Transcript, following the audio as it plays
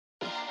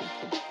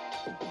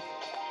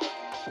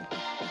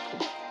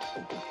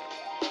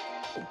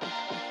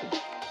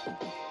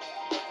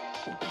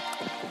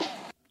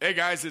Hey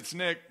guys, it's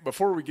Nick.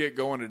 Before we get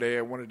going today,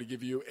 I wanted to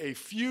give you a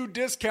few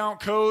discount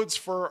codes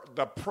for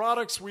the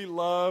products we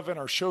love and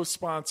our show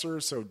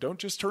sponsors. So don't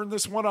just turn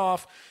this one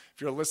off. If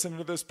you're listening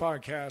to this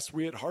podcast,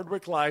 we at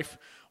Hardwick Life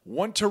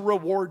want to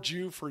reward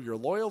you for your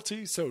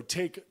loyalty. So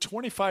take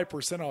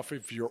 25% off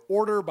of your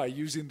order by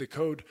using the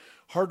code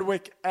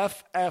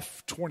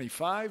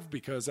HardwickFF25,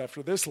 because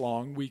after this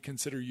long, we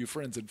consider you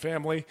friends and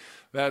family.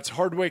 That's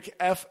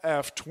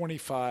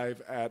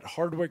HardwickFF25 at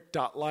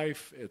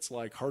hardwick.life. It's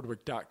like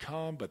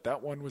hardwick.com, but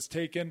that one was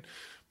taken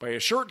by a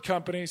shirt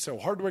company. So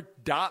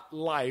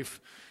hardwick.life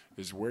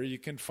is where you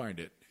can find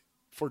it.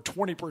 For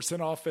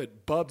 20% off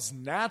at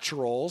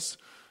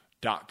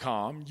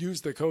bubsnaturals.com,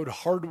 use the code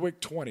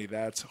Hardwick20.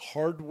 That's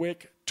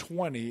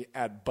Hardwick20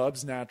 at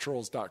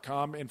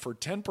bubsnaturals.com. And for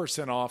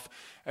 10% off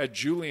at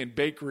Julian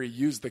Bakery,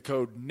 use the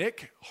code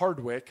Nick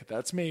Hardwick,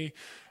 that's me,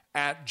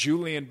 at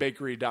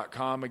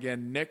julianbakery.com.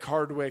 Again, Nick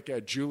Hardwick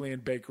at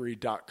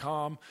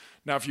julianbakery.com.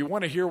 Now, if you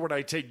want to hear what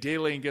I take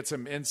daily and get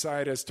some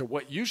insight as to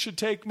what you should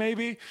take,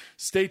 maybe,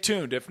 stay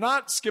tuned. If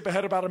not, skip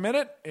ahead about a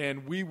minute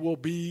and we will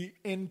be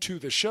into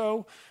the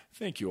show.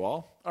 Thank you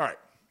all. All right.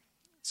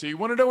 So you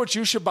want to know what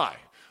you should buy.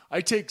 I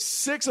take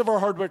 6 of our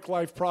Hardwick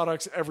Life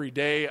products every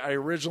day. I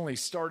originally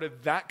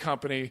started that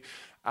company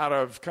out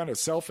of kind of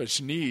selfish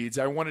needs.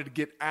 I wanted to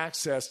get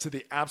access to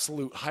the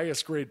absolute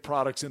highest grade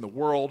products in the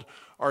world.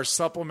 Our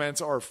supplements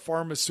are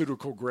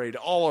pharmaceutical grade,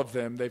 all of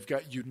them. They've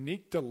got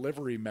unique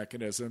delivery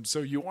mechanisms.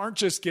 So you aren't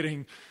just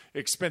getting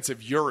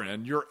expensive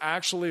urine. You're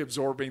actually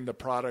absorbing the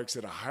products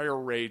at a higher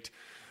rate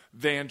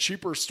than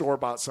cheaper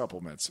store-bought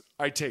supplements.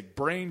 I take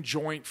brain,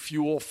 joint,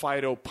 fuel,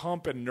 phyto,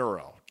 pump, and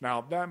neuro.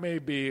 Now, that may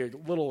be a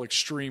little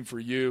extreme for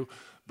you,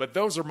 but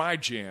those are my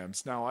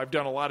jams. Now, I've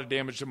done a lot of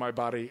damage to my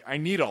body. I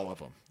need all of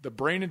them. The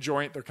brain and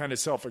joint, they're kind of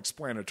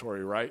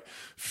self-explanatory, right?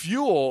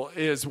 Fuel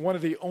is one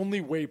of the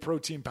only whey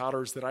protein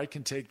powders that I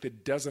can take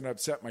that doesn't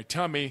upset my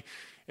tummy.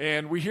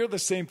 And we hear the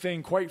same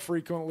thing quite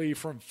frequently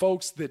from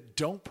folks that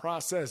don't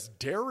process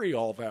dairy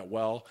all that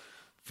well.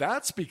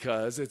 That's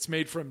because it's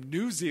made from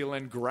New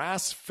Zealand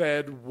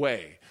grass-fed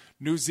whey.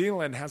 New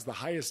Zealand has the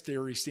highest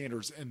dairy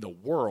standards in the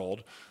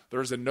world.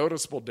 There's a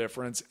noticeable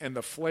difference, and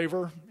the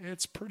flavor,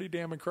 it's pretty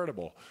damn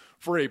incredible.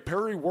 For a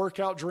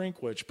peri-workout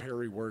drink, which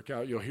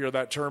peri-workout, you'll hear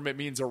that term, it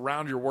means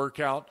around your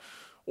workout,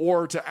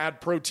 or to add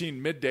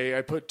protein midday,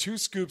 I put 2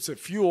 scoops of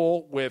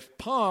fuel with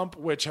pump,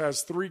 which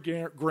has 3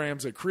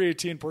 grams of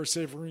creatine per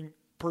serving,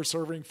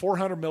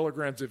 400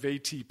 milligrams of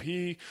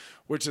ATP,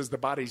 which is the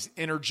body's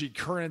energy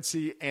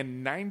currency,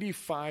 and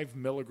 95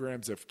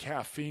 milligrams of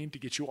caffeine to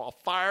get you all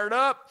fired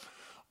up.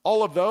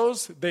 All of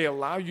those, they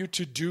allow you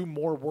to do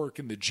more work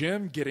in the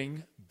gym,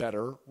 getting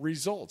better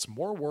results.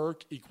 More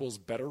work equals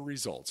better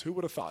results. Who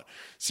would have thought?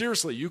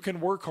 Seriously, you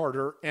can work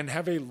harder and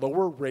have a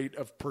lower rate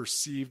of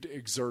perceived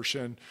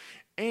exertion.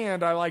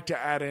 And I like to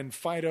add in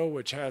phyto,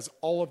 which has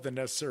all of the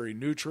necessary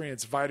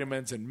nutrients,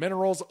 vitamins, and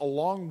minerals,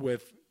 along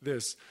with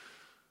this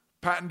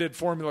patented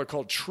formula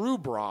called True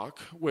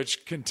Brock,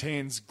 which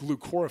contains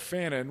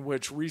glucoraphanin,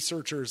 which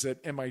researchers at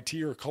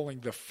MIT are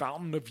calling the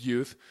fountain of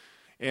youth.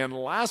 And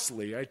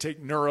lastly, I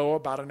take neuro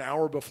about an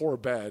hour before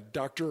bed.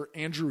 Dr.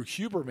 Andrew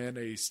Huberman,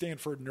 a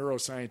Stanford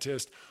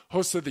neuroscientist,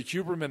 host of the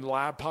Huberman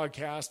Lab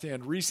podcast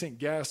and recent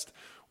guest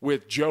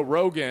with Joe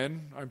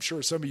Rogan. I'm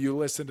sure some of you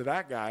listen to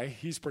that guy.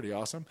 He's pretty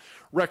awesome.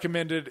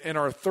 Recommended in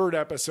our 3rd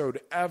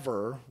episode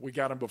ever. We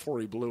got him before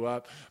he blew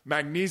up.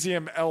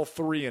 Magnesium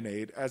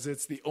L-threonate, as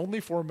it's the only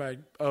form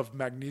of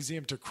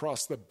magnesium to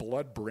cross the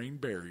blood-brain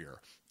barrier.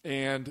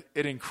 And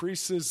it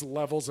increases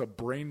levels of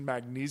brain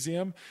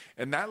magnesium,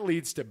 and that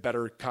leads to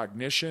better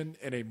cognition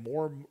and a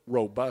more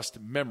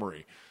robust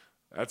memory.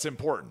 That's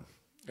important.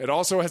 It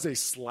also has a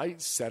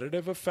slight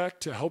sedative effect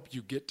to help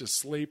you get to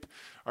sleep.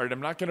 All right, I'm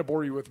not going to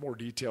bore you with more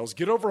details.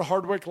 Get over to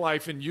Hardwick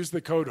Life and use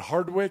the code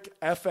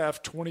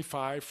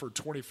HardwickFF25 for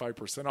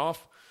 25%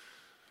 off.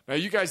 Now,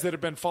 you guys that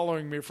have been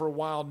following me for a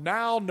while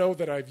now know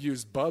that I've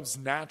used Bubs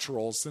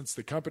Naturals since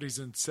the company's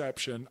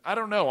inception. I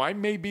don't know. I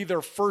may be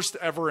their first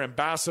ever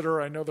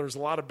ambassador. I know there's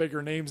a lot of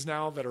bigger names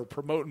now that are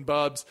promoting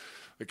Bubs.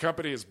 The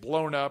company is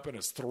blown up and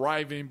is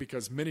thriving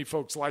because many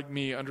folks like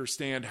me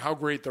understand how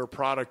great their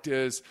product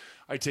is.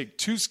 I take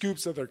 2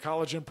 scoops of their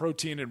collagen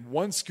protein and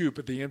 1 scoop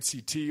of the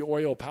MCT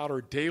oil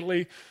powder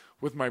daily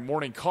with my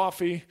morning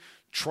coffee.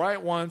 Try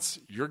it once.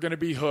 You're going to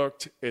be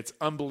hooked. It's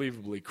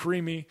unbelievably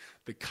creamy.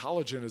 The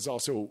collagen is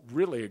also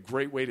really a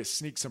great way to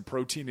sneak some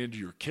protein into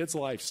your kids'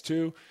 lives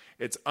too.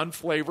 It's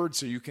unflavored,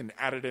 so you can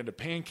add it into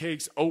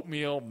pancakes,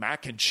 oatmeal,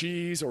 mac and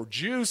cheese, or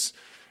juice,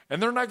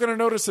 and they're not going to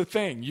notice a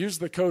thing. Use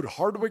the code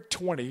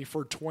Hardwick20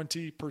 for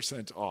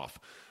 20% off.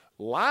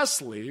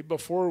 Lastly,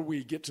 before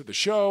we get to the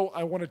show,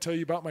 I want to tell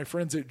you about my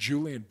friends at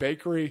Julian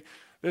Bakery.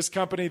 This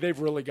company, they've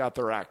really got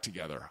their act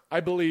together.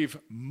 I believe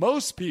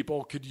most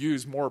people could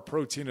use more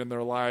protein in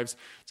their lives.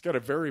 It's got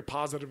a very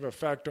positive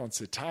effect on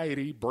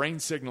satiety, brain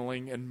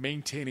signaling, and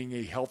maintaining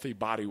a healthy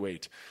body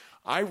weight.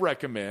 I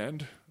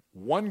recommend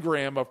 1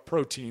 gram of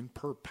protein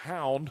per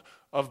pound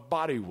of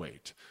body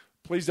weight.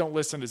 Please don't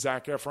listen to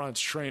Zac Efron's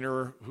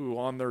trainer who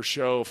on their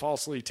show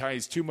falsely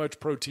ties too much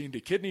protein to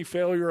kidney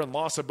failure and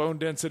loss of bone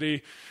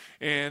density.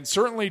 And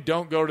certainly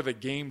don't go to the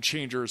Game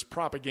Changers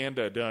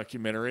propaganda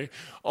documentary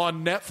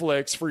on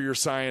Netflix for your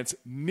science.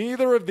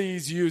 Neither of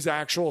these use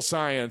actual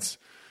science.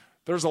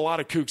 There's a lot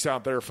of kooks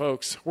out there,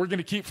 folks. We're going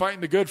to keep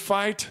fighting the good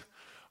fight.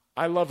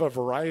 I love a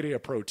variety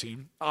of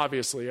protein.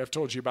 Obviously, I've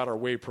told you about our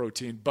whey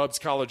protein, Bub's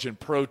Collagen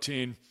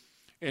Protein.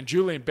 And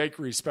Julian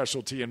Bakery's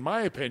specialty, in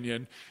my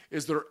opinion,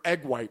 is their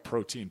egg white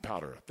protein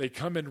powder. They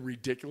come in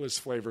ridiculous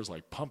flavors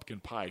like pumpkin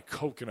pie,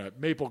 coconut,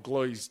 maple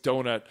glazed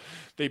donut.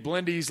 They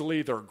blend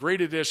easily. They're a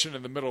great addition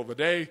in the middle of the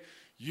day.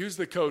 Use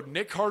the code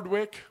Nick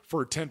Hardwick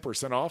for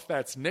 10% off.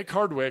 That's Nick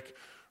Hardwick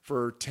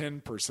for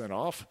 10%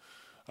 off.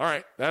 All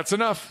right, that's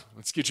enough.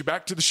 Let's get you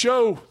back to the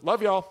show.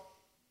 Love y'all.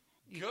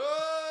 Good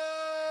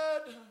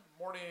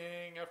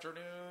morning,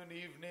 afternoon,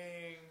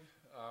 evening,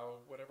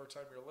 whatever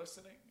time you're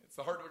listening. It's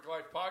the Hardwick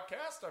Life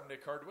Podcast. I'm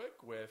Nick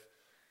Hardwick with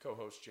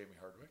co-host Jamie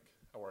Hardwick.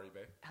 How are you,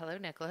 babe? Hello,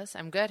 Nicholas.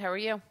 I'm good. How are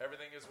you?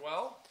 Everything is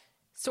well?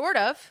 Sort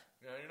of.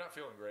 No, you're not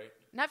feeling great.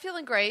 Not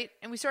feeling great.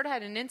 And we sort of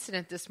had an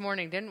incident this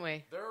morning, didn't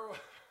we? Not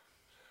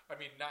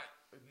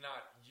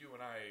you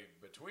and I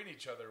between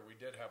each other. We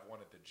did have one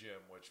at the gym,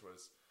 which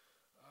was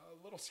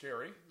a little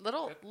scary. It got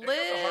the heart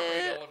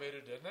rate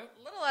elevated, didn't it?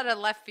 A little out of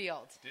left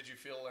field. Did you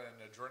feel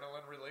an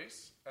adrenaline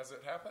release as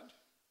it happened?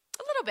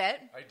 A little bit.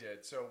 I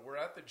did. So we're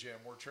at the gym.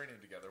 We're training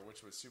together,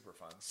 which was super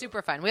fun.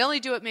 Super fun. We only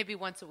do it maybe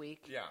once a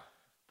week. Yeah.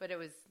 But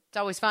it's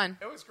always fun.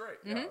 It was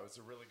great. Mm-hmm. Yeah, it was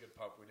a really good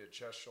pump. We did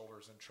chest,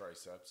 shoulders, and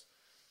triceps.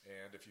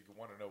 And if you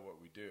want to know what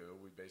we do,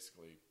 we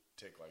basically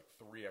take like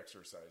 3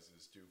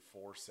 exercises, do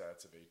 4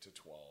 sets of 8 to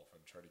 12,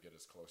 and try to get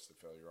as close to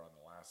failure on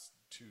the last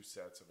 2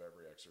 sets of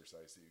every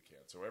exercise that you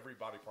can. So every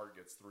body part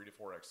gets 3 to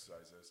 4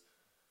 exercises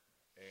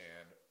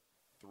and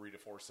 3 to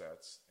 4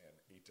 sets and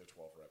 8 to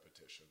 12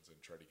 repetitions and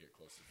try to get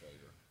close to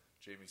failure.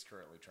 Jamie's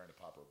currently trying to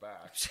pop her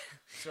back.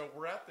 So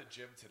we're at the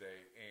gym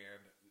today,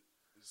 and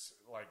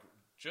like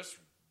just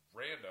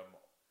random,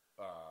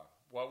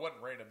 well, it wasn't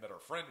random that our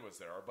friend was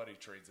there. Our buddy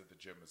trains at the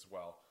gym as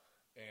well.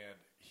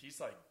 And he's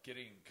like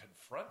getting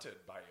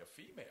confronted by a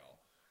female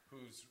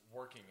who's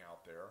working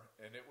out there.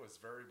 And it was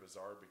very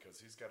bizarre because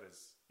he's got his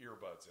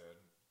earbuds in,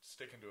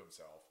 sticking to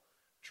himself,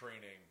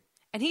 training.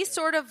 And he's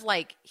sort of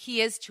like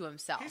he is to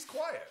himself. He's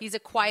quiet. He's a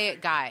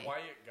quiet guy.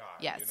 Quiet guy.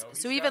 Yes. You know?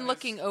 So even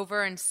looking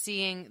over and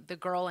seeing the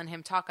girl and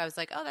him talk, I was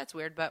like, oh, that's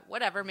weird, but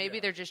whatever. Maybe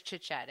they're just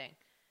chit-chatting.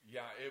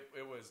 Yeah,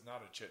 it was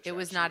not a chit-chat. It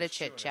was not a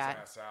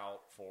chit-chat. His ass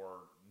out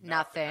for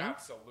nothing.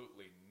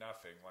 Absolutely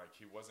nothing. Like,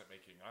 he wasn't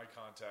making eye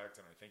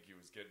contact, and I think he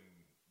was getting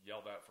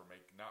yelled at for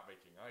not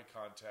making eye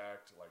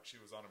contact. Like,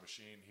 she was on a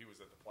machine. He was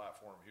at the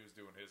platform. He was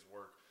doing his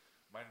work,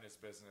 minding his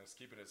business,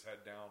 keeping his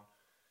head down,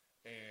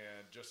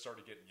 and just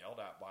started getting yelled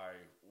at by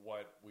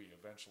what we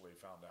eventually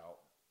found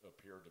out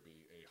appeared to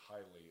be a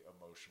highly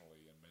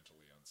emotionally and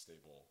mentally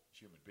unstable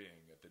human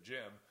being at the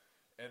gym.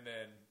 And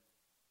then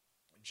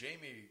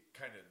Jamie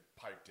kind of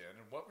piped in.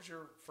 And what was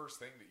your first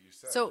thing that you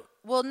said?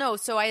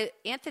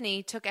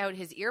 Anthony took out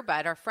his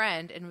earbud, our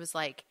friend, and was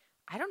like,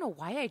 I don't know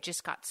why I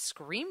just got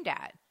screamed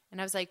at.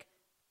 And I was like,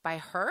 by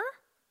her?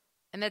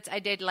 And I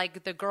did,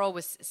 like, the girl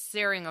was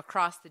staring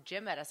across the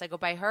gym at us. I go,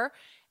 by her?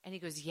 And he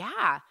goes,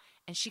 yeah.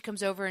 And she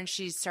comes over and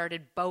she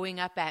started bowing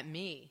up at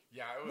me.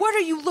 Yeah. What are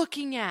you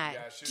looking at?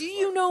 Yeah, Do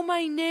you know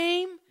my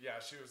name? Yeah,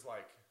 she was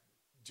like,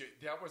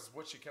 that was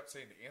what she kept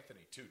saying to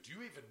Anthony, too. Do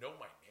you even know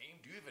my name?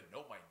 Do you even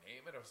know my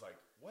name? And I was like,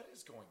 what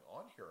is going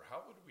on here?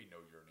 How would we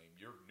know your name?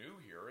 You're new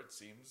here. It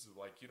seems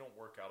like you don't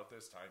work out at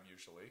this time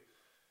usually.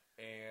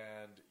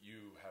 And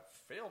you have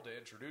failed to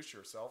introduce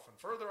yourself. And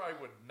further, I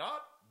would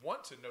not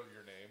want to know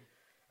your name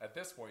at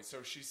this point.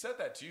 So she said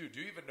that to you.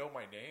 Do you even know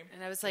my name?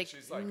 And I was like,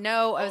 she's like,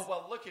 no.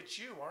 Well, look at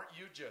you. Aren't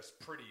you just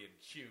pretty and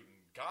cute?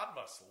 And God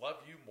must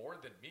love you more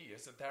than me.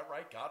 Isn't that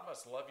right? God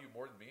must love you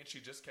more than me. And she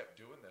just kept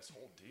doing this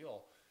whole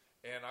deal.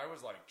 And I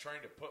was like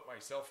trying to put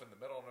myself in the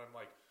middle, and I'm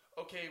like,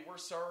 okay, we're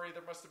sorry.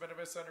 There must have been a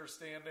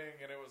misunderstanding.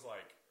 And it was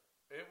like,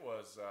 it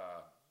was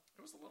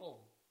a little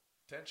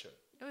tension.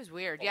 It was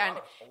weird.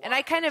 And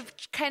I kind of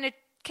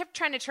kept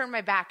trying to turn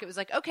my back. It was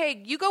like,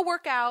 okay, you go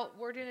work out.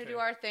 We're going to do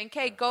our thing.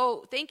 Okay,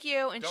 go. Thank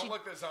you. And don't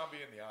look the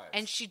zombie in the eyes.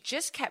 And she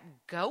just kept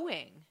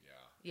going.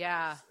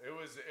 Yeah. It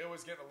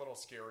was getting a little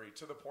scary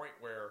to the point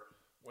where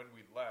when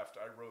we left,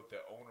 I wrote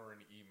the owner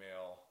an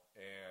email.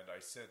 And I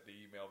sent the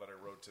email that I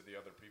wrote to the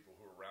other people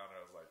who were around.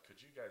 I was like,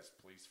 could you guys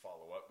please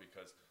follow up?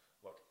 Because,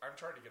 look, I'm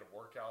trying to get a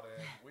workout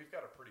in. We've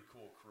got a pretty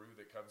cool crew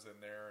that comes in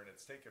there. And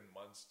it's taken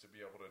months to be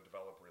able to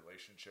develop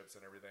relationships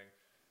and everything.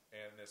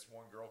 And this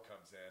one girl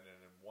comes in, and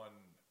in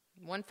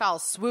one foul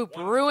swoop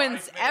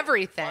ruins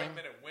everything.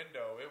 5-minute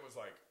window, it was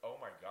like,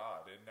 oh, my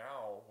God. And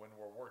now when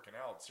we're working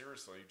out,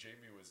 seriously,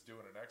 Jamie was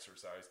doing an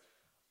exercise.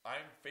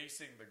 I'm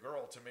facing the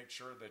girl to make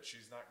sure that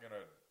she's not going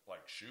to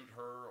like shoot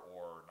her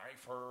or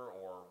knife her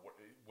or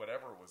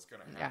whatever was going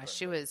to happen.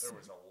 Yeah, there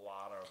was a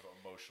lot of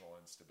emotional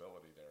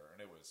instability there,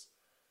 and it was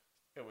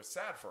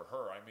sad for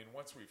her. I mean,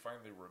 once we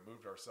finally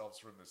removed ourselves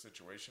from the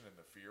situation and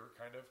the fear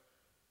kind of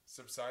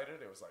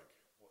subsided, it was like,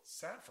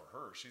 sad for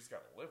her. She's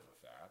got to live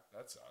with that.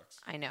 That sucks.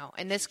 I know.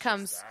 And this She's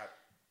comes,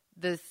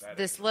 just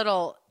this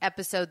little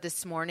episode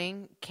this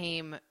morning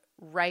came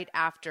right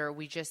after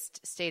we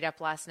just stayed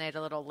up last night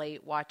a little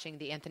late watching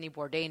the Anthony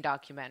Bourdain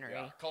documentary.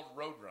 Yeah, called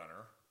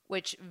Roadrunner.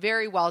 Which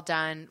very well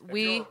done. If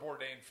you're a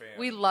Bourdain fan,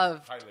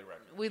 highly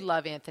recommend. We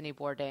love Anthony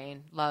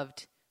Bourdain.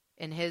 Loved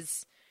in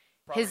his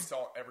probably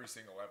saw every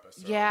single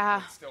episode. Yeah,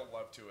 would still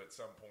love to at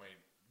some point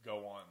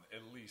go on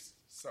at least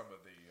some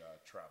of the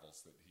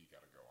travels that he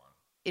got to go on.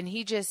 And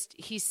he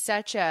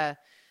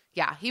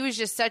was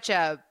just such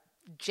a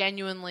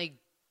genuinely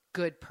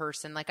good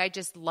person. Like I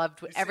just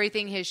loved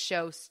everything his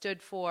show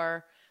stood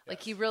for.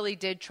 Like he really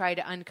did try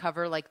to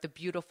uncover like the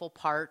beautiful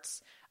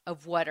parts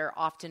of what are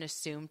often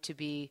assumed to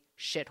be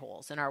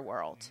shitholes in our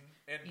world.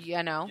 Mm-hmm.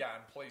 And,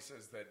 and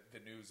places that the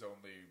news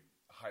only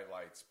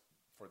highlights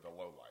for the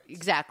lowlights.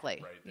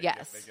 Exactly. Right? They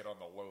get on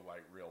the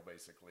lowlight reel,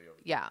 basically, of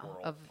the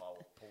world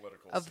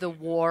political of scene. the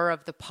war,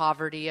 of the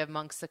poverty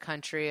amongst the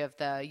country, of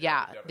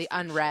the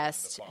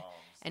unrest. The bombs,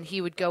 and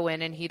he would go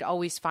in and he'd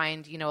always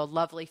find, a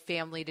lovely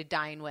family to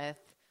dine with.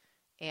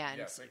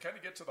 And so you kind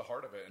of get to the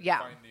heart of it and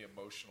find the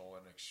emotional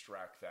and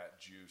extract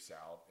that juice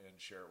out and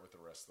share it with the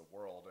rest of the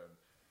world and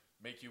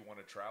make you want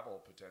to travel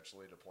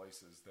potentially to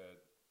places that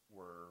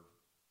were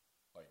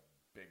like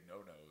big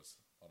no-nos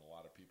on a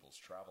lot of people's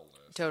travel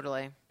lists.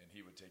 Totally. And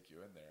he would take you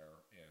in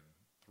there and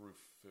through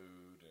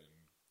food and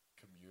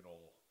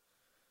communal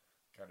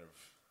kind of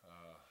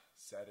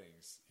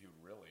settings, he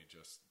would really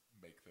just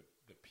make the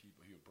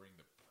people, he would bring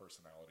the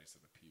personalities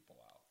of the people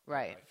out.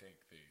 Right. And I think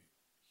the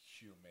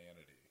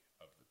humanity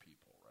of the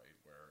people, right?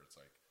 Where it's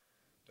like,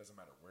 it doesn't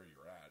matter where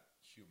you're at,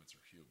 humans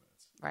are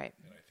humans. Right.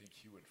 And I think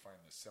he would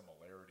find the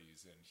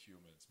similarities in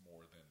humans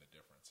more than the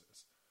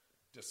differences,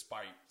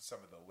 despite some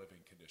of the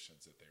living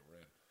conditions that they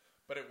were in.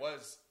 But it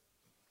was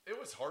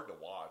hard to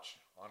watch.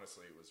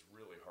 Honestly, it was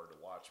really hard to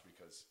watch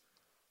because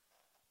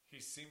he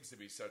seems to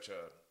be such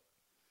a,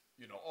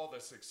 all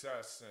the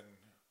success and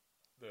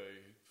the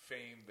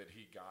fame that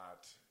he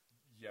got,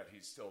 yet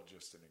he's still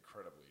just an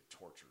incredibly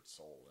tortured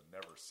soul and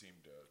never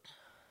seemed to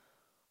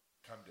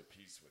come to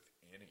peace with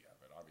any of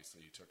it.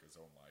 Obviously, he took his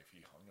own life.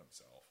 He hung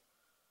himself,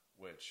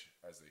 which,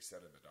 as they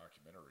said in the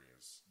documentary,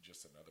 is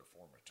just another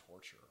form of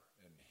torture.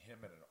 And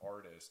him and an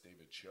artist,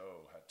 David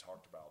Cho, had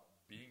talked about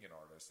being an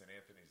artist, and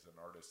Anthony's an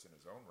artist in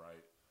his own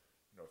right,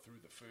 through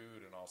the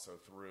food and also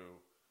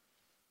through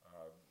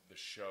the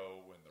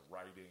show and the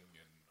writing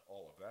and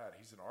all of that.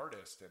 He's an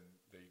artist, and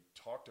they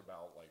talked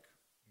about like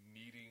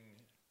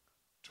needing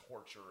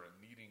torture and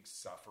needing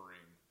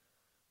suffering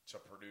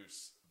to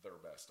produce their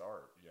best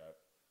art,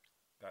 yet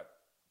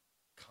that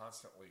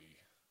constantly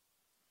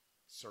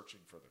searching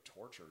for the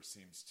torture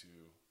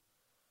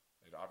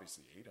it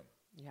obviously ate him.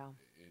 Yeah.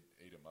 It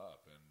ate him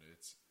up, and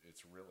it's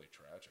really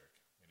tragic.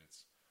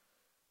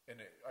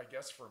 I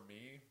guess for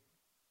me,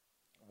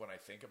 when I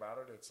think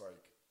about it, it's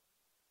like,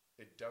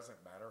 it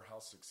doesn't matter how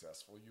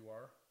successful you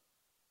are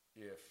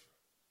if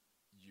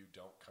you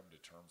don't come to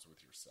terms with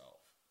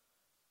yourself.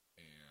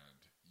 And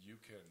you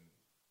can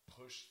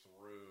push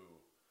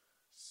through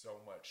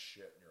so much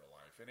shit in your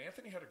life. And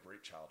Anthony had a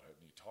great childhood,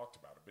 and he talked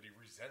about it, but he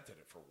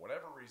resented it for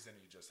whatever reason.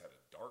 He just had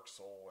a dark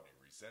soul, and he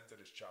resented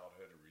his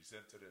childhood. He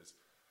resented his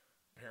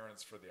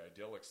parents for the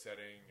idyllic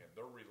setting and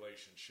their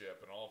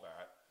relationship and all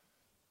that.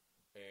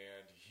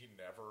 And he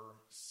never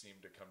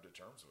seemed to come to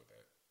terms with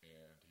it.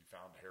 And he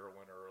found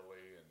heroin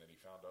early, and then he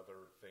found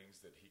other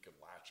things that he could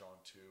latch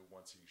onto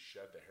once he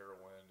shed the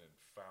heroin and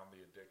found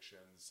the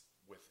addictions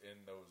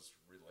within those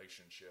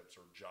relationships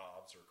or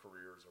jobs or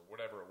careers or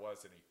whatever it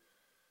was. And he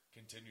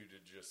continued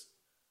to just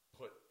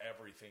put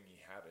everything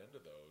he had into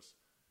those,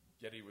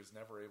 yet he was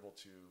never able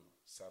to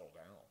settle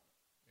down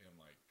and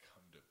like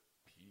come to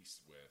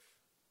peace with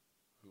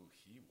who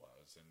he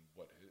was and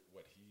what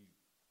he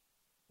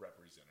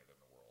represented in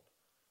the world,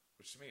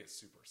 which to me is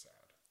super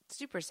sad.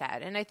 Super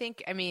sad. And I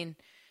think,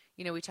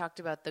 we talked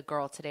about the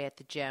girl today at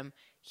the gym.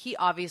 He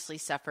obviously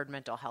suffered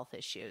mental health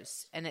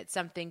issues, and it's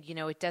something,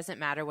 it doesn't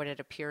matter what it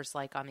appears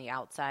like on the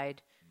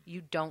outside.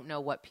 You don't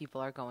know what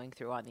people are going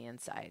through on the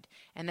inside.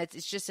 And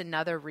it's just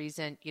another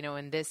reason,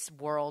 in this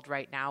world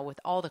right now with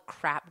all the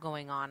crap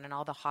going on and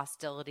all the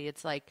hostility,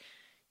 it's like,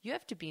 you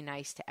have to be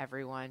nice to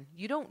everyone.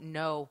 You don't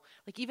know.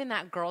 Like even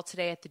that girl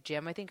today at the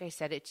gym, I think I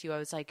said it to you. I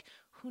was like,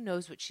 who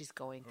knows what she's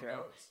going through?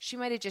 Knows? She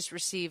might have just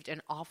received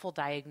an awful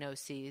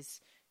diagnosis,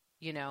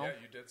 Yeah,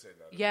 you did say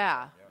that.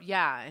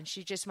 Yeah. And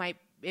she just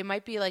it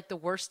might be like the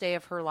worst day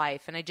of her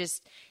life. And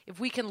if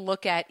we can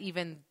look at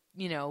even,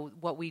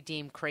 what we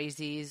deem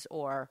crazies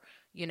or,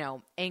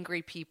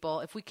 angry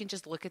people, if we can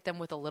just look at them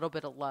with a little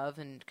bit of love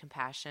and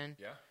compassion,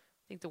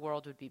 I think the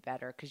world would be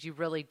better because you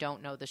really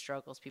don't know the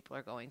struggles people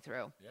are going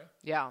through.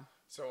 Yeah.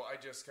 So I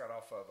just got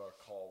off of a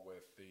call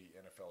with the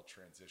NFL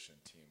transition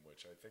team,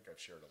 which I think I've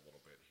shared a little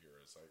bit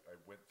here. I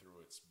went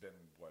through, it's been,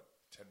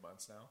 10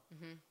 months now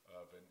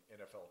of an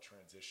NFL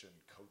transition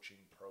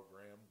coaching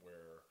program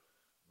where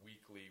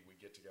weekly we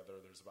get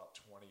together. There's about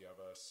 20 of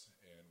us,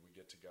 and we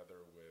get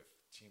together with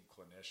team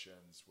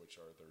clinicians, which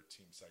are their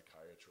team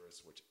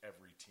psychiatrists, which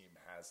every team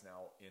has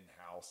now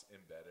in-house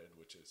embedded,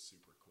 which is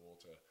super cool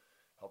to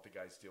help the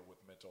guys deal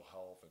with mental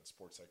health and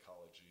sports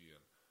psychology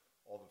and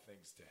all the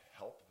things to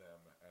help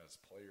them as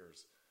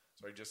players.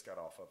 So I just got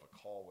off of a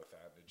call with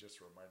that, and it just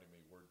reminded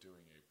me we're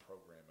doing a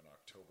program in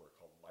October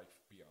called Life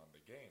Beyond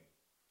the Game.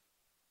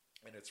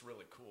 And it's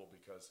really cool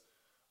because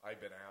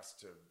I've been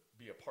asked to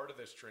be a part of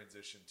this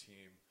transition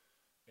team,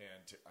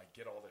 and I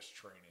get all this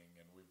training,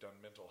 and we've done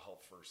mental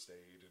health first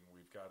aid, and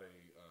we've got a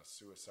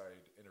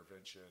suicide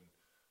intervention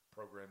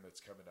program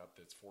that's coming up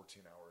that's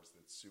 14 hours,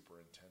 that's super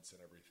intense and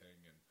everything.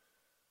 And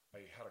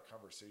I had a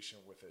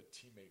conversation with a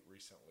teammate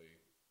recently,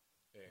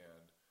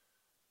 and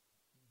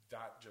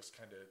that just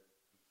kind of,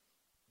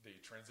 the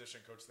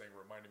transition coach thing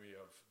reminded me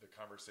of the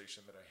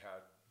conversation that I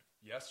had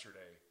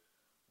yesterday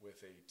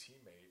with a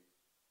teammate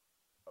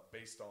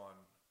based on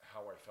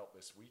how I felt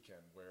this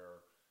weekend,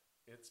 where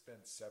it's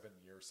been 7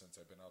 years since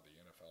I've been out of the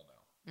NFL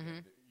now.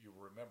 And you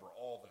remember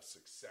all the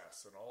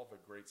success and all the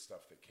great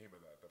stuff that came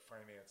of that, the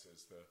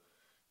finances, the,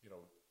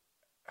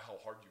 how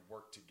hard you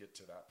worked to get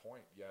to that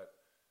point. Yet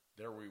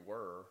there we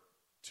were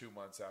 2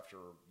 months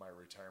after my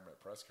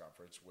retirement press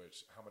conference,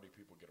 which how many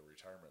people get a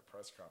retirement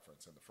press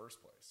conference in the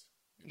first place?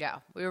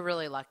 Yeah, we were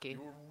really lucky.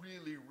 You were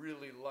really,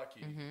 really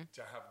lucky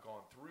to have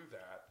gone through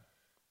that.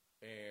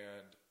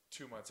 And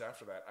 2 months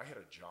after that, I had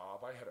a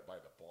job. I had it by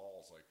the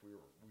balls. Like we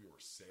were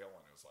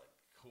sailing. It was like,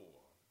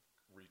 cool.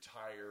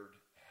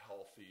 Retired,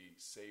 healthy,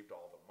 saved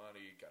all the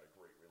money, got a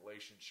great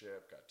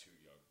relationship, got 2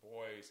 young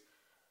boys.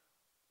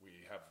 We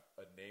have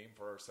a name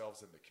for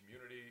ourselves in the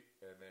community.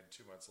 And then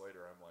 2 months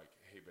later, I'm like,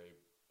 hey, babe,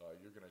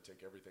 you're going to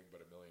take everything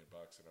but $1 million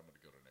and I'm going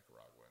to go to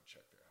Nicaragua and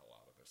check the hell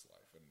out of this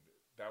life. And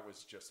that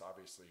was just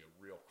obviously a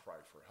real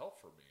cry for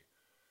help for me.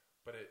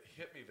 But it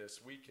hit me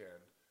this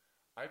weekend.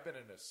 I've been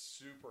in a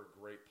super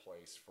great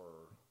place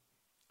for,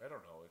 I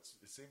don't know, it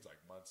seems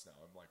like months now.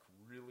 I'm like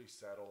really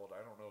settled.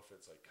 I don't know if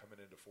it's like coming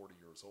into 40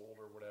 years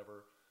old or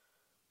whatever,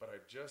 but I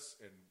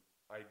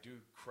do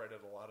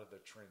credit a lot of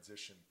the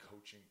transition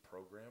coaching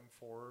program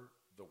for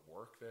the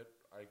work that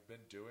I've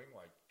been doing,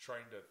 like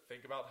trying to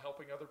think about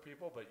helping other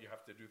people, but you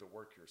have to do the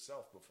work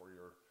yourself before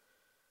you're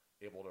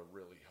able to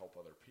really help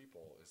other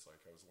people. It's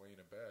like I was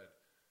laying in bed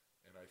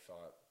and I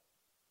thought,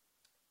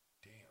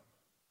 damn,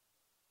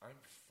 I'm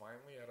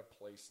finally at a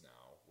place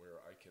now where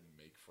I can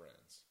make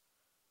friends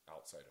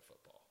outside of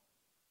football.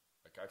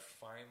 Like I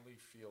finally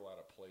feel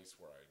at a place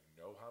where I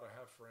know how to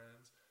have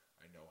friends.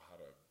 I know how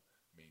to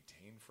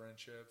maintain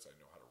friendships. I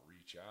know how to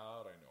reach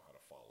out. I know how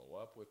to follow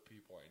up with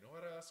people. I know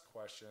how to ask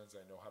questions.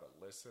 I know how to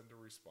listen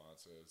to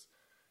responses.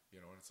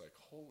 And it's like,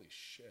 holy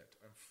shit,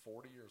 I'm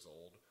 40 years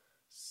old,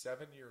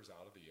 7 years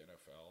out of the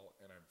NFL,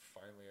 and I'm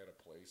finally at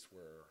a place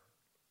where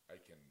I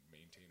can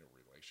maintain a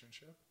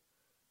relationship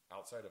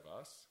outside of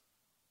us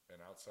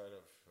and outside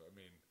of,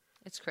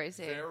 it's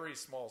crazy. Very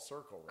small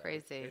circle, right?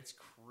 Crazy. It's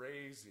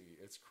crazy.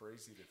 It's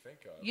crazy to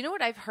think of. You know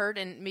what I've heard,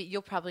 and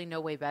you'll probably know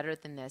way better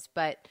than this,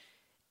 but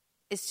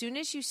as soon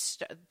as you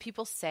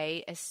people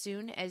say, as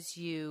soon as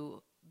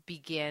you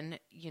begin,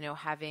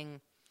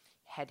 having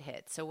head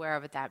hits, so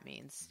wherever that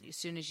means, as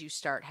soon as you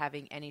start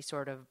having any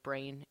sort of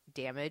brain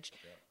damage,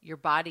 your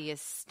body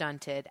is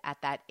stunted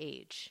at that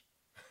age.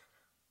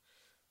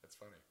 That's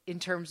funny. In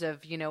terms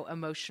of,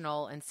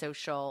 emotional and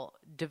social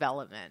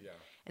development. Yeah.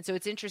 And so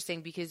it's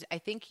interesting because I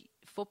think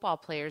football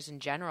players in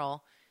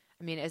general,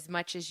 as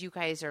much as you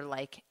guys are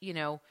like,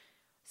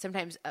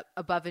 sometimes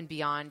above and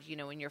beyond,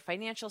 in your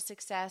financial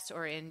success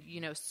or in,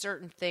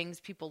 certain things,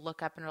 people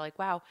look up and are like,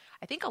 wow,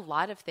 I think a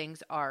lot of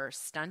things are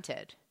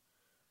stunted.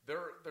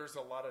 There's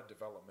a lot of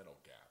developmental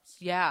gaps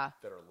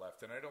that are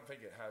left. And I don't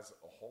think it has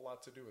a whole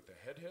lot to do with the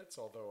head hits,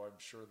 although I'm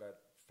sure that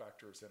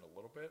factors in a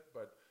little bit.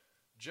 But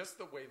just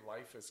the way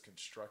life is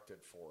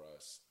constructed for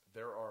us,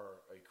 there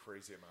are a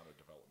crazy amount of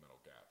developmental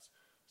gaps.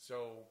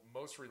 So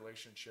most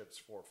relationships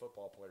for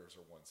football players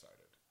are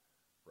one-sided,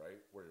 right?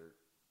 Where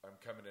I'm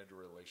coming into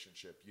a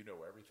relationship, you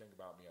know everything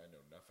about me, I know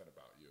nothing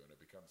about you, and it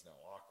becomes now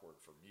awkward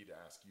for me to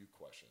ask you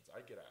questions.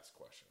 I get asked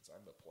questions.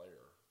 I'm the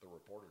player. The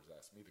reporters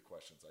ask me the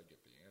questions. I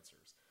get the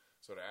answers.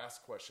 So to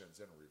ask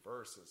questions in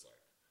reverse is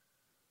like,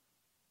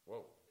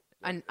 whoa.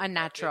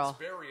 Unnatural.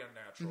 It's very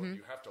unnatural.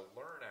 You have to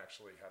learn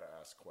actually how to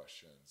ask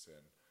questions and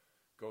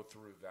go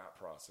through that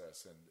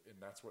process. And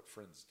that's what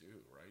friends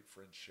do, right?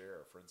 Friends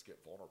share. Friends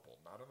get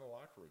vulnerable. Not in the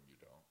locker room, you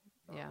don't.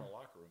 Not in the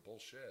locker room.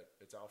 Bullshit.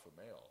 It's alpha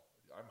male.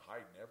 I'm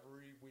hiding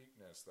every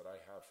weakness that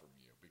I have from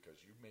you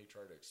because you may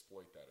try to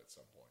exploit that at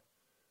some point.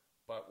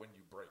 But when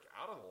you break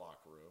out of the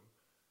locker room,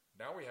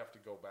 now we have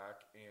to go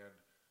back and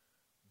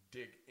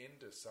dig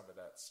into some of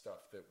that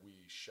stuff that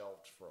we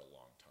shelved for a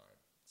long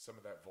time. Some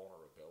of that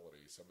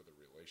vulnerability, some of the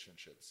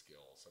relationship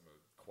skills, some of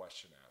the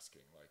question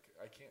asking. Like,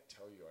 I can't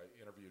tell you, I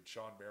interviewed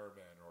Sean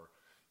Merriman or,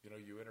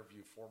 you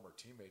interview former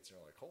teammates and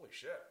you're like, holy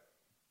shit,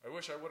 I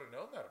wish I would have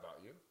known that about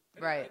you.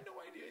 I had no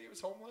idea he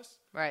was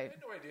homeless. Right. I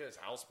had no idea his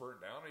house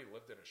burned down. He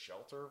lived in a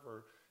shelter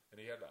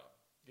and he had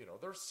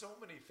there's so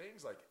many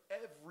things. Like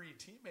every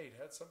teammate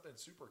had something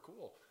super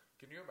cool.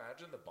 Can you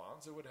imagine the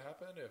bonds that would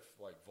happen if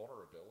like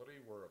vulnerability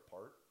were a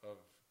part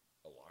of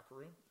a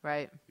locker room?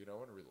 Right. In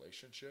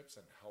relationships,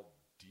 and how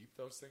deep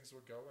those things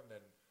would go, and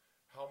then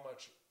how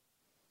much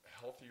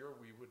healthier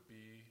we would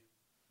be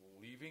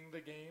leaving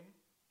the game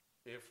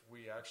if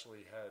we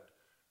actually had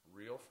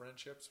real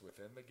friendships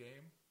within the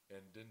game and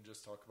didn't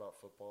just talk about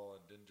football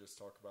and didn't just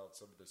talk about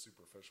some of the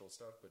superficial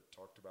stuff, but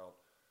talked about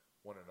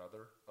one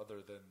another other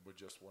than with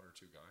just one or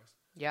two guys.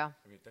 Yeah.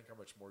 I mean, think how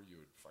much more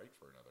you would fight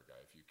for another guy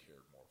if you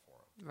cared more for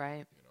him.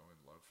 Right.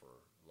 And love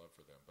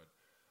for them. But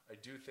I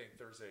do think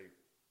there's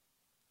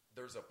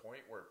a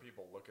point where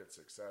people look at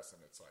success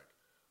and it's like,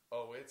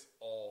 oh, it's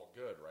all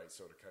good, right?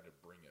 So to kind of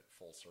bring it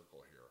full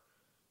circle here.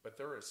 But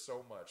there is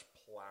so much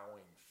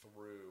plowing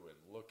through and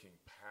looking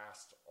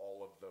past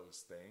all of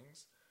those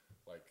things,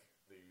 like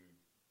the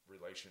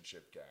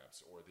relationship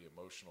gaps or the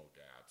emotional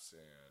gaps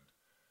and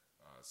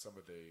some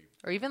of the...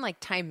 Or even like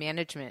time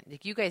management.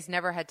 Like you guys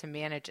never had to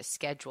manage a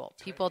schedule.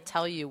 People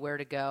tell you where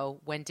to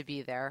go, when to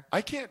be there.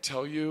 I can't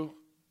tell you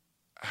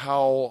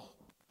how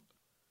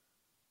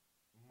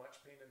much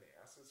pain in the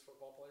asses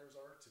football players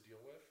are to deal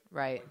with.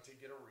 Right. Like to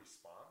get a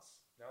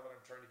response. Now that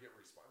I'm trying to get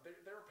response,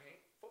 they're pain.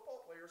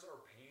 Football players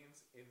are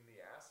pains in the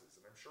asses,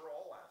 and I'm sure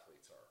all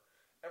athletes are.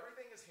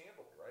 Everything is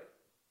handled, right?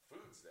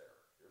 Food's there.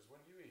 Here's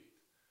when you eat.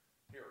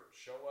 Here,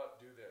 show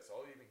up, do this.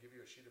 I'll even give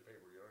you a sheet of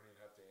paper. You don't even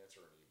have to answer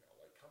an email.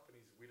 Like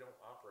companies, we don't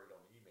operate on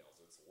emails.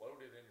 It's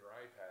loaded in your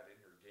iPad in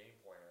your game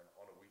plan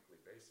on a weekly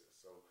basis.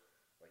 So,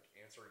 like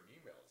answering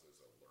emails is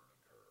a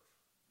learning curve.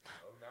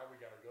 Now we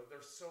got to go.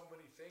 There's so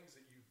many things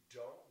that you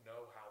don't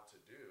know how to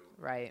do,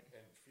 right?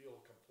 And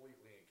feel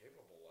completely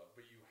incapable of.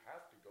 But you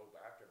have to go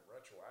back and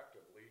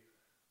retroactively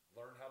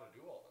learn how to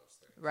do all those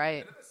things,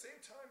 right? And at the same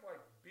time, like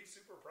be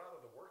super proud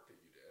of the work that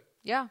you did,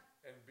 yeah,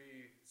 and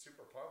be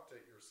super pumped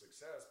at your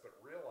success, but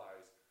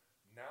realize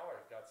now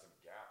I've got some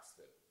gaps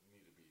that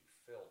need to be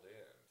filled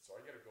in. So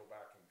I got to go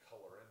back and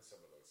color in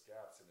some of those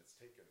gaps, and it's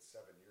taken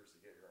 7 years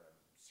to get here, and I'm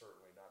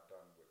certainly not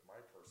done with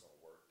my personal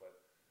work. But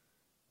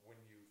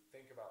when you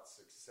think about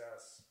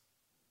success,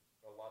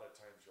 a lot of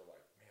times you're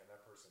like, man,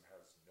 that person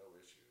has no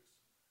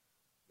issues.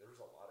 There's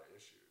a lot of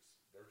issues.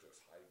 They're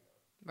just hiding them.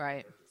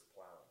 Right. They're just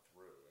plowing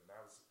through. And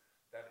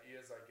that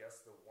is, I guess,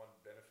 the one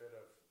benefit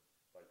of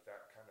like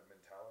that kind of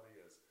mentality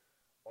is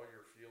all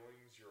your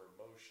feelings, your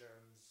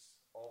emotions,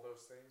 all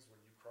those things, when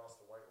you cross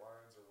the white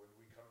lines or when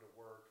we come to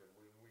work and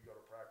when we go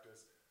to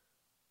practice,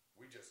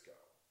 we just go.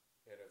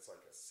 And it's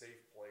like a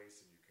safe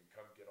place, and you can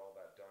come get all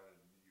that done, and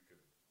you can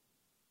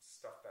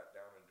stuff that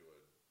down into a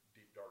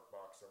deep, dark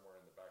box somewhere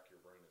in the back of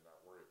your brain and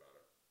not worry about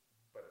it.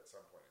 But at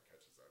some point it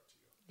catches up to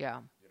you.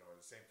 Yeah. And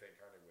the same thing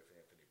kind of with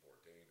Anthony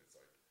Bourdain. It's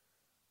like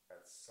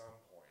at some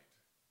point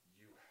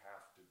you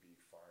have to be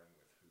fine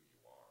with who you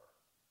are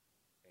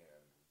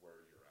and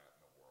where you're at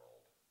in the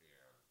world.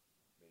 And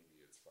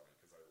maybe it's funny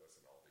because I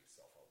listen to all these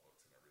self-help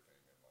books and everything,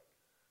 and like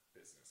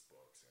business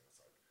books, and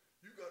it's like,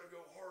 you got to go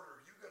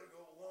harder, you got to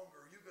go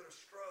longer, you got to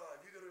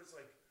strive, you got to, it's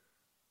like,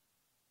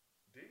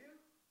 do you?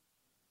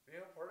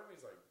 Part of me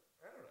is like,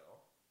 I don't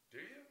know. Do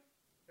you?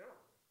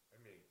 I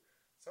mean,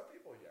 some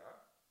people, yeah.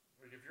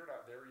 Like if you're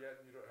not there yet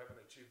and you haven't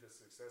achieved the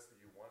success that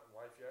you want in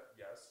life yet,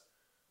 yes.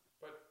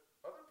 But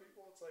other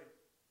people, it's like,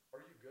 are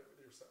you good with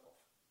yourself?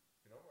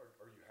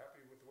 Are you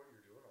happy with what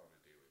you're doing on a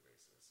daily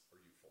basis? Are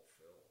you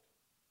fulfilled?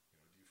 Do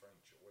you find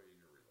joy in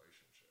your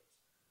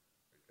relationships?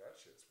 Like that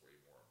shit's way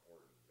more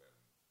important than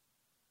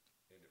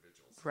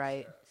individual success.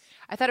 Right.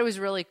 I thought it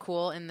was really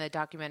cool in the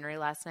documentary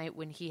last night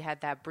when he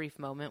had that brief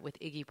moment with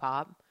Iggy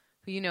Pop.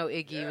 Who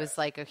Iggy was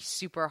like a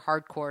super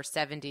hardcore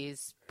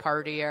 70s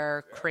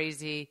partier,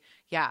 crazy.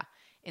 Yeah.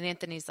 And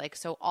Anthony's like,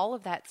 so all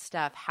of that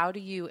stuff, how do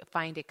you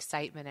find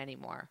excitement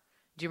anymore?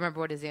 Do you remember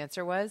what his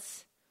answer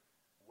was?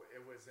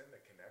 It was in the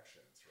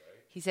connections,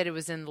 right? He said it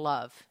was in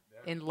love,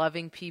 in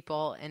loving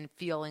people and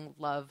feeling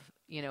love,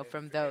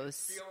 from those.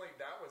 Feeling,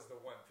 that was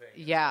the one thing.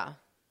 Yeah. Like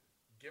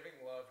giving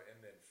love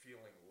and then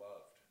feeling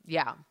loved.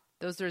 Yeah.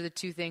 Those are the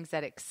two things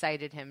that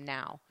excited him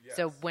now. Yes.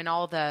 So when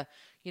all the,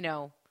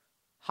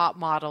 hot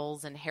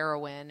models and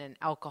heroin and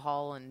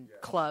alcohol and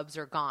clubs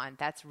are gone,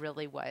 that's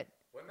really what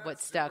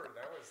stuck.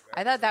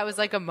 I thought that was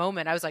like a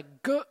moment. I was like,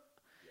 "Guh,"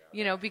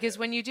 because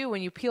when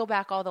you peel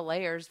back all the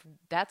layers,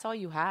 that's all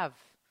you have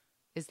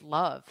is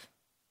love,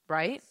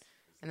 right?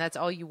 And that's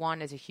all you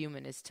want as a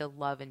human is to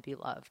love and be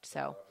loved.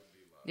 So,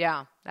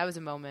 yeah, that was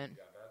a moment.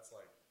 Yeah, that's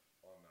like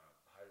on the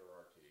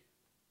hierarchy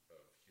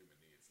of human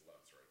needs,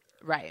 love's right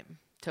there. Right,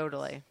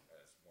 totally.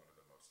 As one of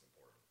the most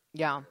important.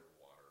 Yeah.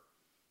 Water.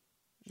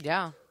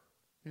 Yeah.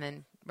 And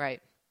then,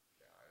 right.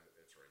 Yeah,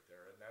 it's right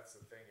there. And that's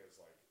the thing is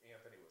like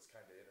Anthony was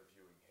kind of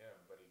interviewing him,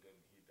 but he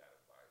didn't heed that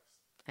advice.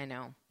 I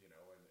know.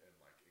 And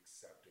like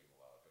accepting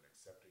love and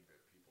accepting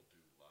that people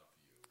do love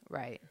you.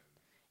 Right.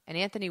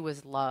 And Anthony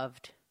was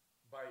loved.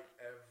 By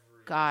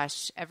everybody.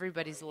 Gosh,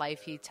 everybody's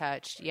life he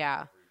touched.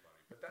 Yeah.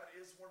 But that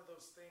is one of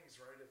those things,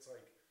 right? It's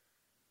like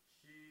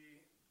he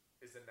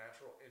is a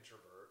natural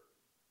introvert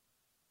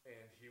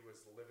and he was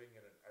living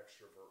in an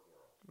extrovert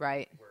world.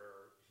 Right.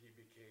 Where he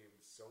became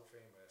so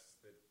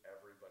famous that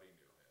everybody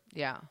knew him.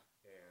 Yeah.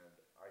 And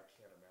I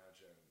can't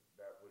imagine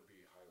that would be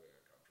highly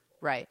uncomfortable.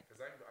 Right.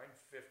 Because I'm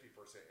 50%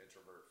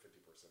 introvert,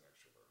 50%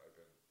 extrovert. I've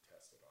been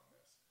tested on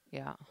this.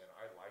 Yeah. And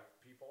I like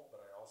people,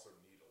 but I also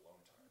need alone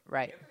time.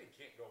 Right. Anthony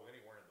can't go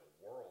anywhere in the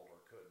world,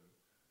 or couldn't,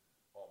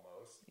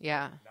 almost.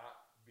 Yeah.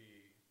 Not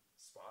be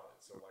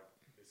spotted. So, like,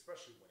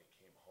 especially when he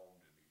came home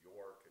to New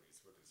York and he's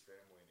with his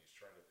family and he's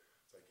trying to,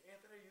 it's like,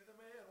 Anthony, you the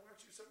man. Why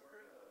aren't you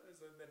somewhere else?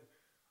 And then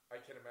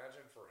I can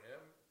imagine for him,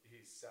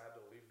 he's sad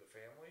to leave the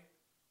family,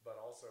 but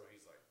also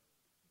he's like,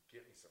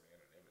 get me some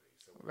anonymity.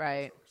 So when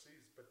right. he's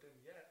overseas, but then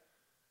yet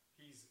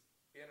he's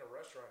in a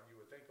restaurant and you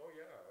would think, oh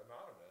yeah,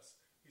 anonymous.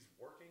 He's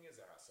working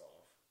his ass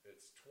off.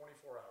 It's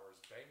 24 hours,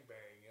 bang,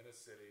 bang, in a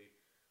city,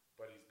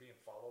 but he's being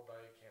followed by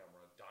a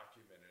camera,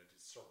 documented,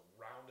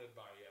 surrounded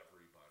by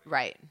everybody.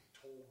 Right.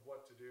 Told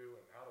what to do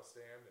and how to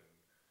stand and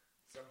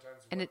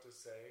sometimes and what to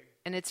say.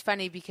 And it's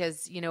funny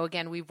because,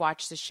 again, we've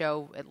watched the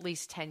show at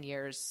least 10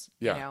 years.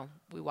 Yeah.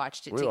 We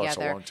watched it we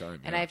together. Watched a long time,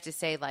 yeah. And I have to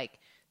say, like,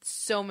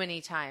 so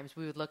many times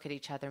we would look at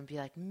each other and be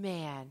like,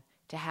 man,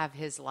 to have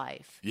his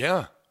life.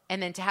 Yeah.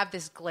 And then to have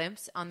this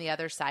glimpse on the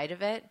other side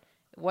of it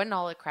wasn't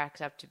all it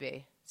cracks up to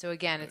be. So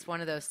again, it's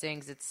one of those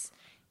things. It's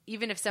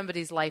even if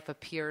somebody's life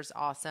appears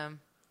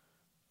awesome,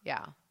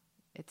 yeah,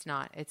 it's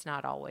not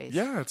always.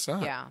 Yeah, it's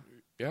not. Yeah.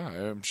 Yeah,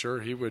 I'm sure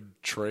he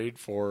would trade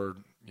for,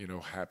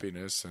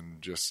 happiness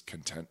and just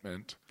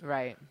contentment.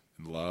 Right.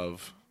 And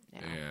love.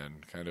 Yeah.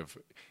 And kind of,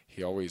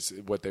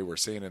 what they were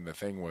saying in the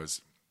thing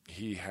was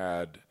he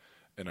had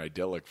an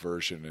idyllic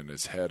version in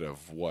his head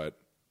of what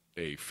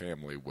a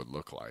family would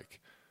look like.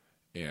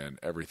 And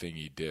everything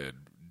he did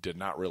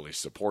not really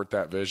support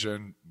that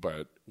vision.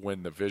 But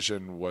when the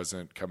vision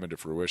wasn't coming to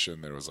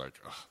fruition, then it was like,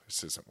 oh,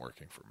 this isn't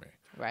working for me.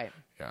 Right.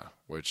 Yeah,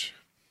 which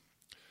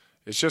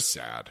it's just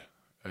sad.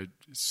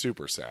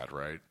 Super sad,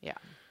 right? Yeah.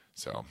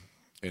 So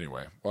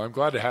anyway, well, I'm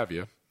glad to have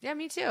you. Yeah,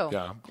 me too.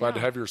 Yeah, I'm glad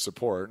to have your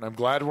support. And I'm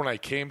glad when I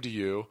came to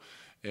you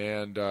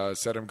and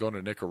said I'm going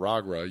to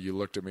Nicaragua, you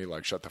looked at me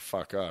like, shut the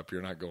fuck up.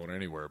 You're not going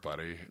anywhere,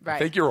 buddy. Right. I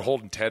think you were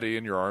holding Teddy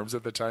in your arms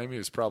at the time. He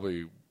was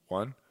probably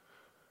 1.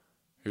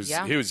 He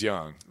was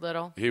young.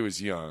 Little. He was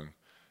young.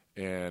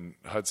 And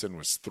Hudson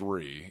was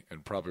 3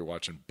 and probably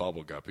watching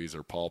Bubble Guppies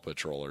or Paw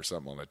Patrol or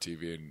something on the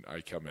TV. And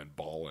I come in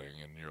bawling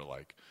and you're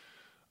like,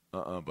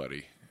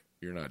 buddy,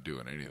 you're not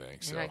doing anything.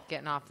 You're not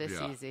getting off this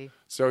easy.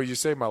 So you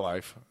saved my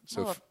life.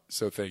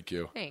 So thank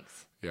you.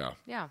 Thanks. Yeah.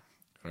 Yeah.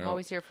 I'm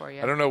always here for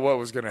you. I don't know what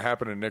was going to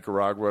happen in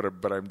Nicaragua,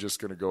 but I'm just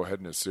going to go ahead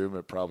and assume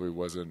it probably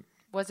wasn't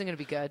going to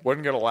be good.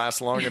 Wasn't going to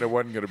last long, and it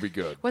wasn't going to be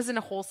good. Wasn't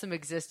a wholesome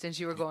existence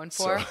you were going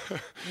for?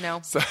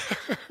 No.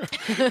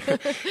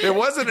 It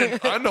wasn't an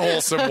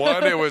unwholesome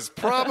one. It was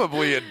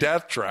probably a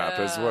death trap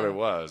is what it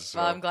was. So.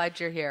 Well, I'm glad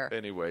you're here.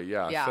 Anyway,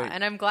 yeah. Yeah,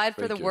 and I'm glad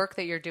for the work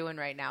that you're doing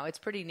right now. It's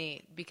pretty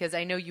neat because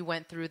I know you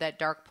went through that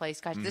dark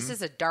place. Gosh, this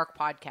is a dark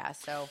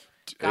podcast, so...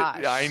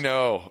 Gosh. I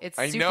know. It's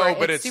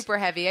super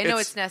heavy. I know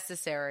it's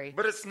necessary.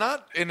 But it's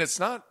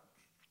not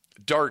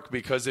dark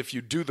because if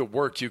you do the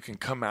work, you can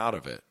come out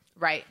of it.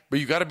 Right. But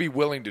you got to be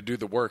willing to do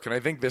the work. And I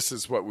think this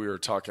is what we were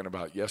talking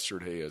about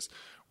yesterday is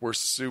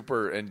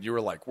and you were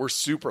like, we're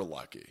super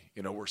lucky.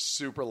 We're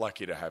super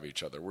lucky to have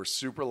each other. We're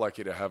super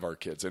lucky to have our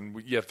kids.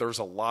 And yet there's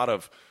a lot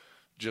of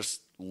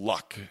just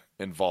luck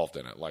involved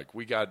in it. Like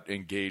we got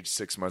engaged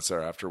 6 months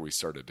after we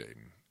started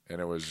dating. And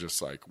it was just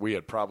like we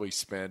had probably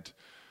spent,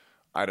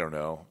 I don't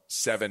know,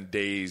 7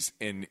 days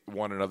in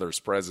one another's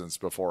presence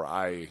before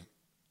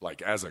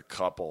as a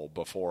couple,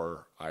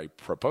 before I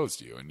proposed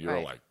to you. And you were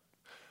like,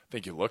 I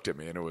think you looked at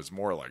me and it was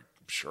more like,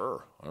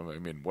 sure. I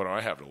mean, what do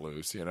I have to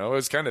lose? It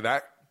was kind of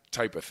that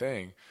type of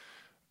thing.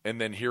 And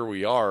then here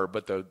we are.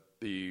 But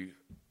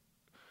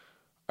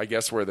I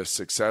guess where the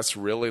success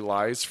really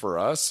lies for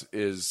us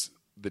is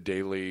the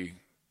daily,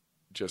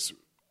 just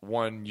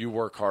one, you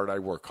work hard, I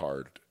work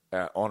hard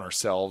on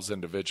ourselves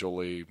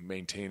individually,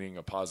 maintaining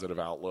a positive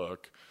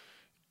outlook,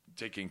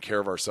 taking care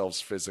of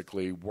ourselves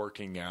physically,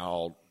 working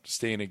out,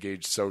 staying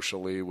engaged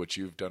socially, which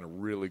you've done a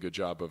really good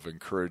job of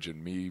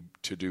encouraging me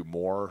to do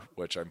more,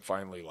 which I'm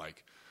finally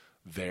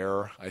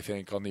there, I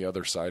think, on the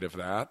other side of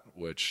that,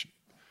 which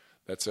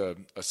that's a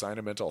sign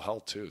of mental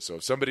health too. So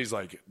if somebody's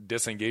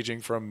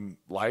disengaging from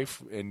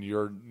life and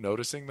you're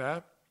noticing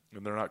that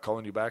and they're not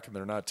calling you back and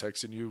they're not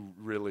texting you,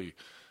 really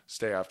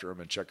stay after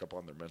them and check up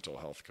on their mental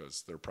health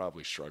because they're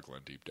probably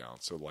struggling deep down.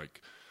 So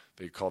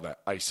they call that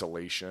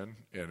isolation,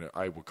 and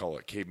I would call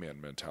it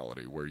caveman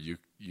mentality, where you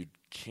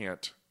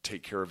can't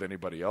take care of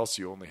anybody else.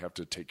 You only have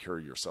to take care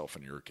of yourself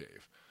in your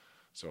cave.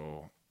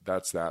 So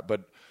that's that.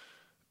 But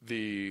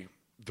the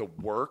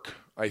work,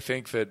 I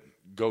think, that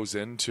goes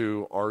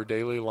into our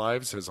daily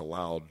lives has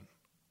allowed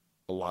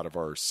a lot of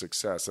our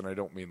success. And I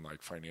don't mean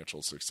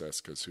financial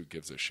success because who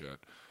gives a shit.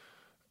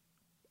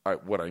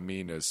 What I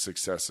mean is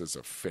success as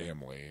a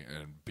family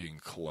and being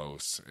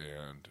close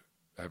and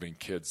having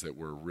kids that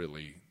we're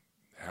really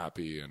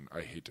happy, and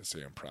I hate to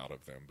say I'm proud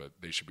of them, but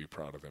they should be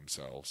proud of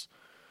themselves.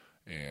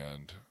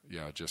 And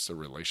yeah, just a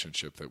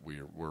relationship that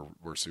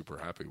we're super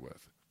happy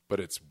with. But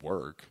it's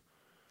work.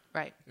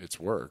 Right. It's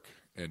work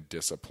and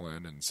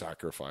discipline and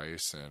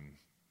sacrifice and,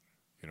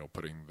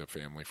 putting the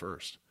family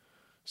first.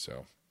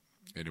 So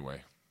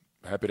anyway,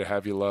 happy to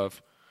have you,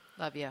 love.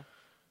 Love you.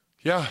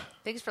 Yeah.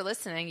 Thanks for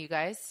listening, you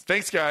guys.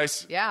 Thanks,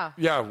 guys. Yeah.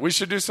 Yeah, we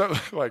should do something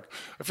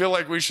I feel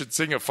like we should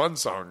sing a fun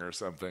song or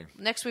something.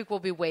 Next week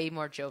will be way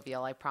more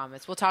jovial, I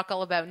promise. We'll talk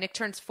all about, Nick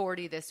turns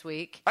 40 this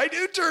week. I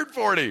do turn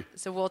 40.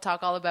 So we'll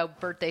talk all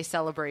about birthday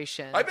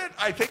celebration.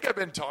 I think I've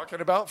been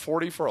talking about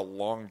 40 for a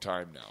long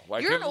time now.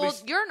 You're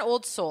an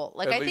old soul.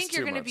 I think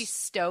you're going to be months.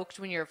 stoked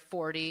when you're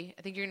 40.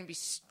 I think you're going to be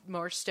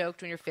more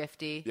stoked when you're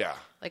 50. Yeah.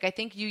 I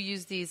think you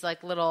use these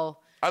little...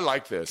 I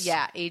like this.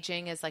 Yeah,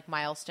 aging as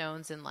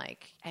milestones and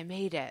I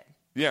made it.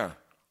 Yeah.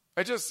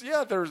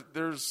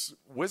 There's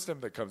wisdom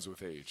that comes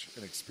with age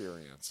and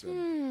experience.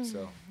 And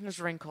so There's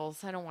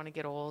wrinkles. I don't want to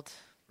get old.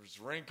 there's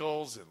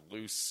wrinkles and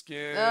loose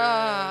skin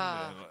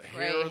Ugh, and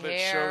gray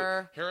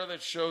hair. hair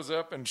that shows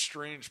up in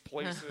strange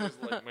places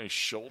like my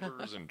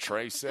shoulders and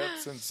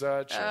triceps and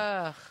such.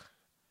 And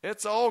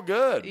it's all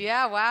good.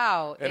 Yeah,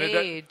 wow. And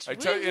Age.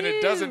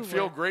 it doesn't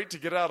feel great to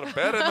get out of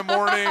bed in the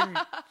morning.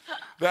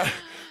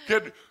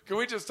 Can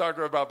we just talk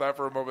about that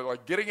for a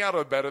moment? Getting out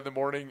of bed in the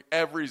morning,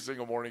 every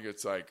single morning,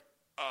 it's like,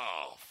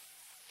 oh,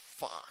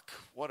 fuck,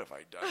 what have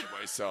I done to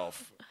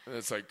myself? And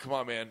it's like, come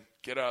on, man,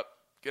 get up.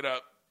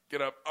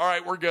 All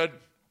right, we're good.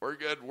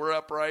 We're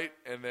upright.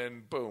 And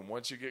then, boom,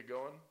 once you get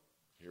going,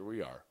 here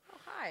we are. Oh,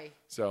 hi.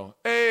 So,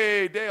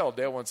 hey, Dale.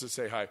 Dale wants to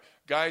say hi.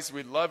 Guys,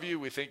 we love you.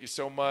 We thank you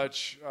so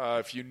much.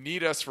 If you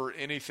need us for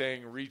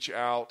anything, reach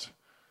out.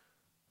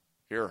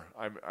 Here,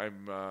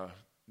 I'm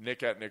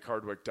Nick at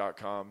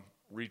nickhardwick.com.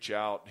 Reach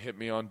out. Hit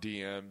me on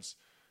DMs.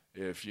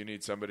 If you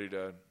need somebody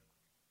to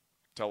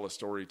tell a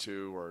story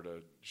to or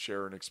to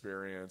share an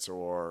experience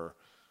or,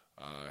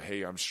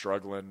 hey, I'm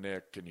struggling,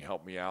 Nick, can you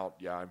help me out?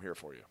 Yeah, I'm here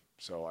for you.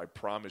 So I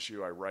promise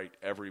you I write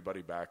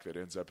everybody back that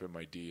ends up in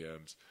my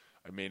DMs.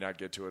 I may not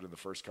get to it in the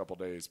first couple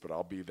days, but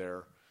I'll be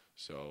there.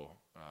 So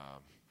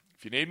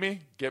if you need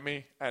me, get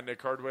me at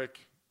Nick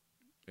Hardwick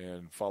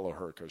and follow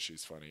her because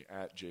she's funny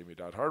at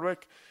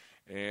jamie.hardwick.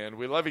 And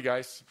we love you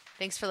guys.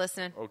 Thanks for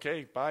listening.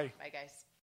 Okay, bye. Bye, guys.